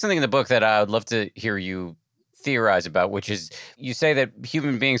 You say something in the book that I would love to hear you theorize about, which is you say that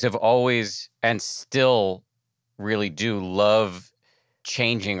human beings have always and still really do love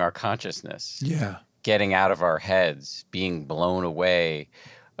changing our consciousness. Yeah. Getting out of our heads, being blown away.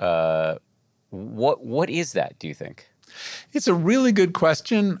 What is that, do you think? It's a really good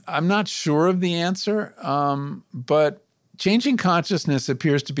question. I'm not sure of the answer, but changing consciousness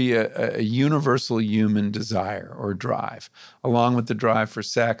appears to be a universal human desire or drive, along with the drive for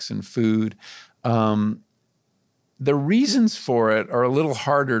sex and food. The reasons for it are a little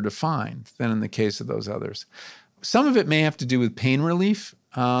harder to find than in the case of those others. Some of it may have to do with pain relief.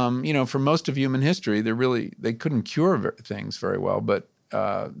 For most of human history, they couldn't cure things very well, but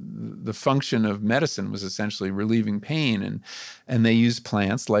the function of medicine was essentially relieving pain, and they used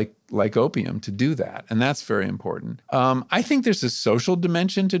plants like opium to do that, and that's very important. I think there's a social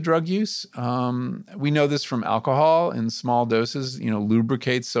dimension to drug use. We know this from alcohol in small doses.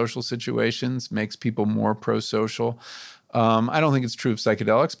 Lubricates social situations, makes people more pro-social. I don't think it's true of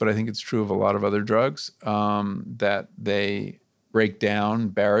psychedelics, but I think it's true of a lot of other drugs, that they break down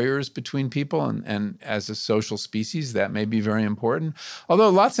barriers between people, and as a social species, that may be very important. Although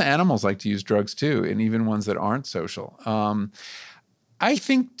lots of animals like to use drugs too, and even ones that aren't social. I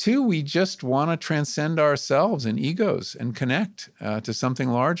think too, we just want to transcend ourselves and egos and connect to something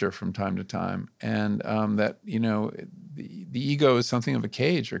larger from time to time, and that the ego is something of a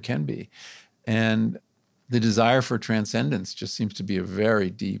cage, or can be, and the desire for transcendence just seems to be a very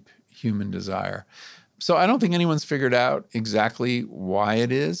deep human desire. So I don't think anyone's figured out exactly why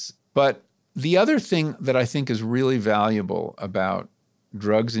it is. But the other thing that I think is really valuable about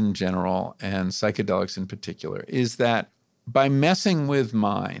drugs in general and psychedelics in particular is that by messing with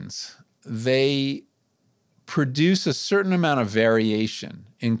minds, they produce a certain amount of variation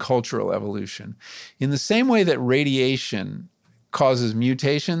in cultural evolution. In the same way that radiation causes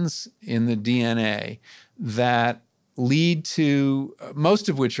mutations in the DNA that lead to, most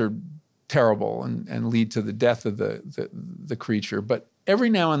of which are terrible and lead to the death of the creature. But every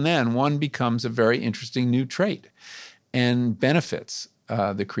now and then, one becomes a very interesting new trait and benefits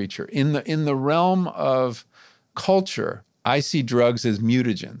the creature. In the realm of culture, I see drugs as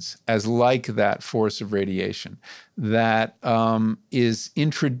mutagens, as like that force of radiation that is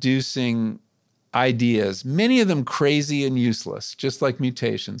introducing ideas, many of them crazy and useless, just like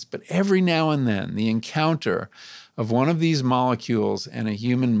mutations. But every now and then, the encounter of one of these molecules and a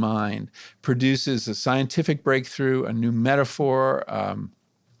human mind produces a scientific breakthrough, a new metaphor,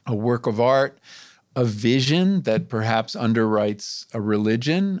 a work of art, a vision that perhaps underwrites a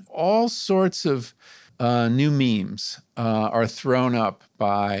religion. All sorts of new memes are thrown up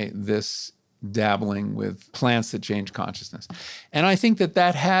by this dabbling with plants that change consciousness. And I think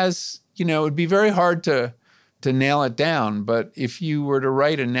that has, it would be very hard to nail it down, but if you were to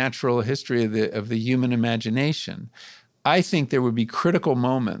write a natural history of the human imagination, I think there would be critical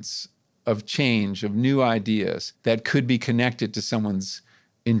moments of change, of new ideas that could be connected to someone's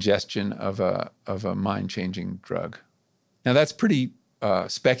ingestion of a mind-changing drug. Now, that's pretty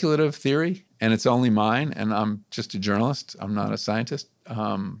speculative theory, and it's only mine, and I'm just a journalist. I'm not a scientist,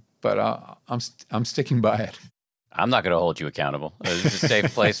 but I'm sticking by it. I'm not going to hold you accountable. This is a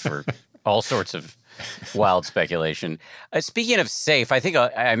safe place for all sorts of wild speculation. Speaking of safe, I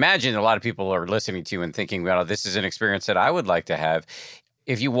imagine a lot of people are listening to you and thinking, well, this is an experience that I would like to have.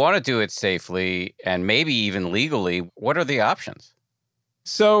 If you want to do it safely and maybe even legally, what are the options?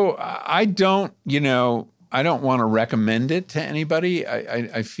 So I don't want to recommend it to anybody.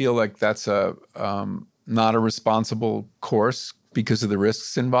 I feel like that's not a responsible course because of the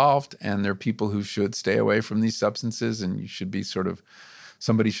risks involved. And there are people who should stay away from these substances, and you should be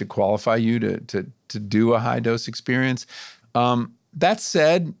somebody should qualify you to do a high dose experience. That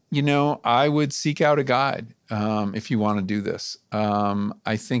said, I would seek out a guide if you want to do this.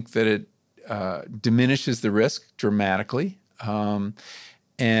 I think that it diminishes the risk dramatically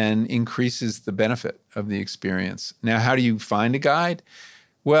and increases the benefit of the experience. Now, how do you find a guide?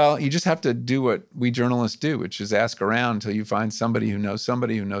 Well, you just have to do what we journalists do, which is ask around until you find somebody who knows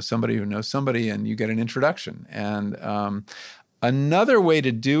somebody who knows somebody who knows somebody, and you get an introduction. And another way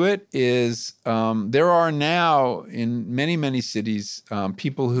to do it is there are now in many, many cities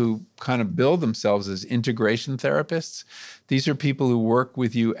people who kind of bill themselves as integration therapists. These are people who work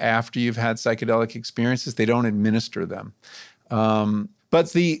with you after you've had psychedelic experiences. They don't administer them.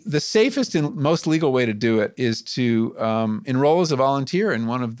 But the safest and most legal way to do it is to enroll as a volunteer in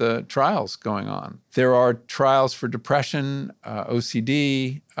one of the trials going on. There are trials for depression,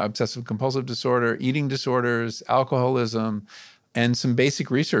 OCD, obsessive compulsive disorder, eating disorders, alcoholism, and some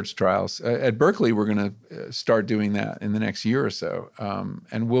basic research trials. At Berkeley, we're going to start doing that in the next year or so,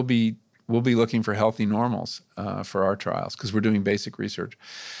 and we'll be looking for healthy normals for our trials because we're doing basic research.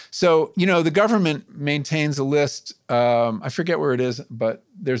 So, the government maintains a list. I forget where it is, but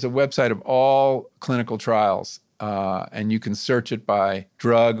there's a website of all clinical trials and you can search it by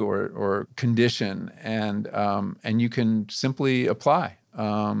drug or condition, and you can simply apply.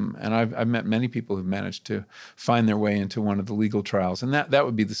 And I've met many people who've managed to find their way into one of the legal trials, and that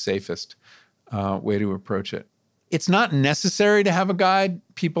would be the safest way to approach it. It's not necessary to have a guide.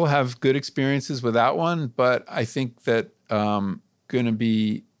 People have good experiences without one, but I think that going to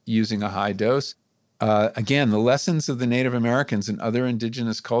be using a high dose. Again, the lessons of the Native Americans and other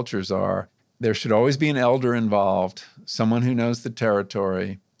indigenous cultures are there should always be an elder involved, someone who knows the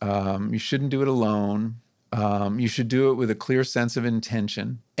territory. You shouldn't do it alone. You should do it with a clear sense of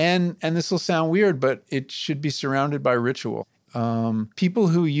intention. And this will sound weird, but it should be surrounded by ritual. People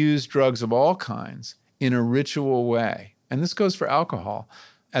who use drugs of all kinds in a ritual way, and this goes for alcohol,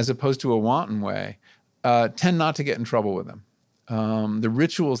 as opposed to a wanton way, tend not to get in trouble with them. The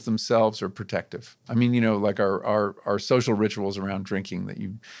rituals themselves are protective. I mean, like our social rituals around drinking, that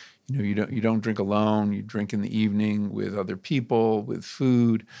you don't drink alone, you drink in the evening with other people, with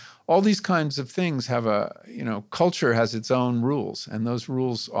food. All these kinds of things have culture has its own rules, and those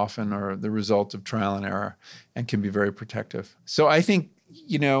rules often are the result of trial and error and can be very protective. So I think,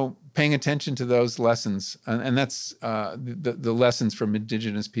 paying attention to those lessons, and that's the lessons from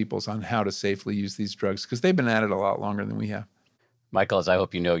indigenous peoples on how to safely use these drugs, because they've been at it a lot longer than we have. Michael, as I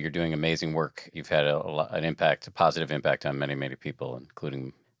hope you know, you're doing amazing work. You've had a positive impact on many, many people,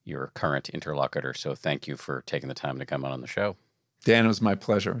 including your current interlocutor. So thank you for taking the time to come on the show. Dan, it was my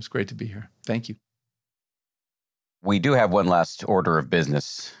pleasure. It was great to be here. Thank you. We do have one last order of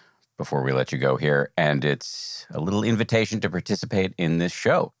business before we let you go here, and it's a little invitation to participate in this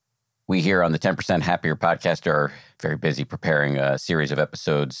show. We here on the 10% Happier podcast are very busy preparing a series of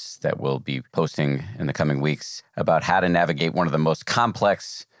episodes that we'll be posting in the coming weeks about how to navigate one of the most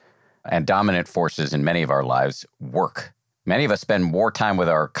complex and dominant forces in many of our lives, work. Many of us spend more time with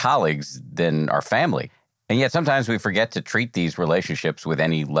our colleagues than our family, and yet sometimes we forget to treat these relationships with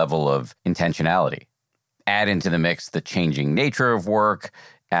any level of intentionality. Add into the mix the changing nature of work,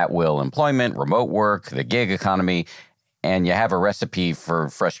 at-will employment, remote work, the gig economy, and you have a recipe for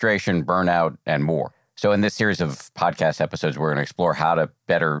frustration, burnout, and more. So in this series of podcast episodes, we're going to explore how to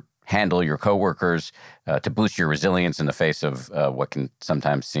better handle your coworkers, to boost your resilience in the face of what can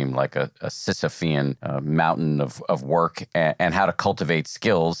sometimes seem like a Sisyphean mountain of work, and how to cultivate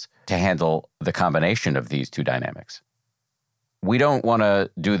skills to handle the combination of these two dynamics. We don't want to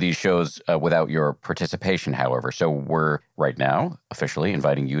do these shows without your participation, however. So we're right now officially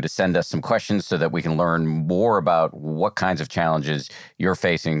inviting you to send us some questions so that we can learn more about what kinds of challenges you're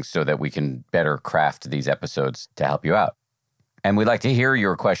facing so that we can better craft these episodes to help you out. And we'd like to hear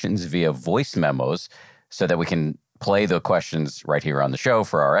your questions via voice memos so that we can play the questions right here on the show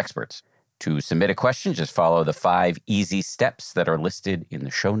for our experts. To submit a question, just follow the 5 easy steps that are listed in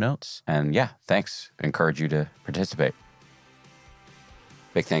the show notes. And yeah, thanks. I encourage you to participate.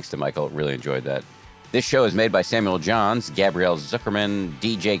 Big thanks to Michael. Really enjoyed that. This show is made by Samuel Johns, Gabrielle Zuckerman,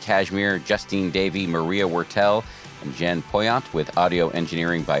 DJ Kashmir, Justine Davey, Maria Wertel, and Jen Poyant, with audio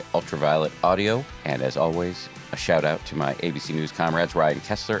engineering by Ultraviolet Audio. And as always, a shout out to my ABC News comrades, Ryan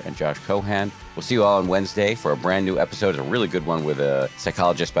Kessler and Josh Cohan. We'll see you all on Wednesday for a brand new episode. It's a really good one with a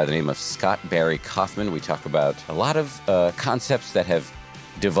psychologist by the name of Scott Barry Kaufman. We talk about a lot of concepts that have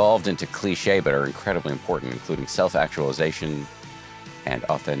devolved into cliche but are incredibly important, including self-actualization and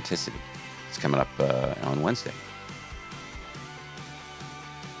authenticity. It's coming up on Wednesday.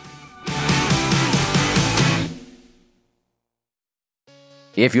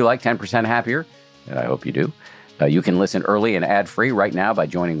 If you like 10% Happier, and I hope you do, you can listen early and ad-free right now by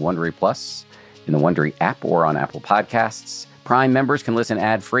joining Wondery Plus in the Wondery app or on Apple Podcasts. Prime members can listen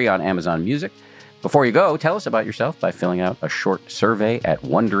ad-free on Amazon Music. Before you go, tell us about yourself by filling out a short survey at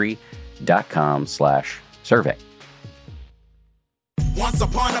Wondery.com/survey. Once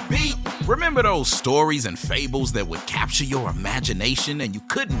upon a beat. Remember those stories and fables that would capture your imagination and you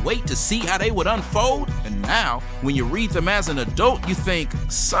couldn't wait to see how they would unfold? And now, when you read them as an adult, you think,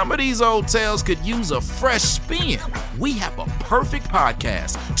 some of these old tales could use a fresh spin. We have a perfect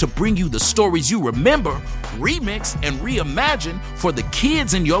podcast to bring you the stories you remember, remix, and reimagine for the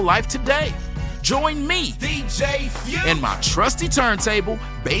kids in your life today. Join me, DJ Few, and my trusty turntable,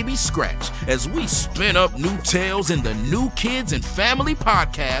 Baby Scratch, as we spin up new tales in the New Kids and Family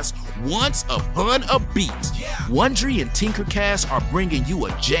podcast, Once Upon a Beat. Wondery and Tinkercast are bringing you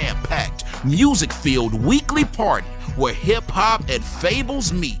a jam-packed, music-filled weekly party where hip-hop and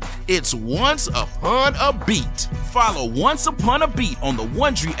fables meet. It's Once Upon a Beat. Follow Once Upon a Beat on the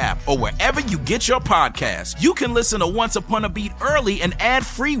Wondery app or wherever you get your podcasts. You can listen to Once Upon a Beat early and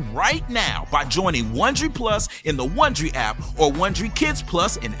ad-free right now by joining Wondery Plus in the Wondery app or Wondery Kids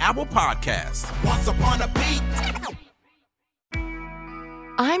Plus in Apple Podcasts. Once Upon a Beat.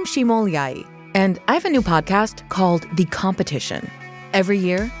 I'm Shimol Yai, and I have a new podcast called The Competition. Every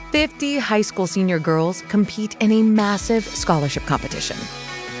year, 50 high school senior girls compete in a massive scholarship competition.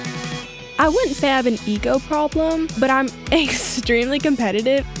 I wouldn't say I have an ego problem, but I'm extremely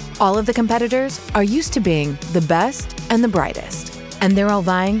competitive. All of the competitors are used to being the best and the brightest, and they're all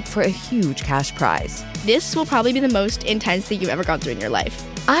vying for a huge cash prize. This will probably be the most intense thing you've ever gone through in your life.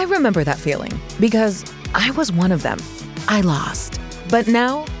 I remember that feeling because I was one of them. I lost. But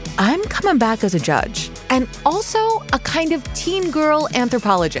now, I'm coming back as a judge and also a kind of teen girl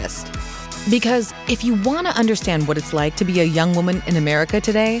anthropologist. Because if you want to understand what it's like to be a young woman in America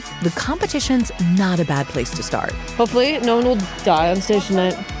today, the competition's not a bad place to start. Hopefully, no one will die on stage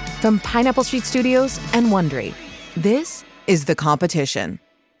tonight. From Pineapple Street Studios and Wondery, this is The Competition.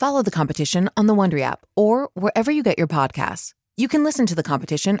 Follow The Competition on the Wondery app or wherever you get your podcasts. You can listen to The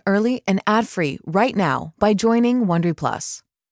Competition early and ad-free right now by joining Wondery Plus.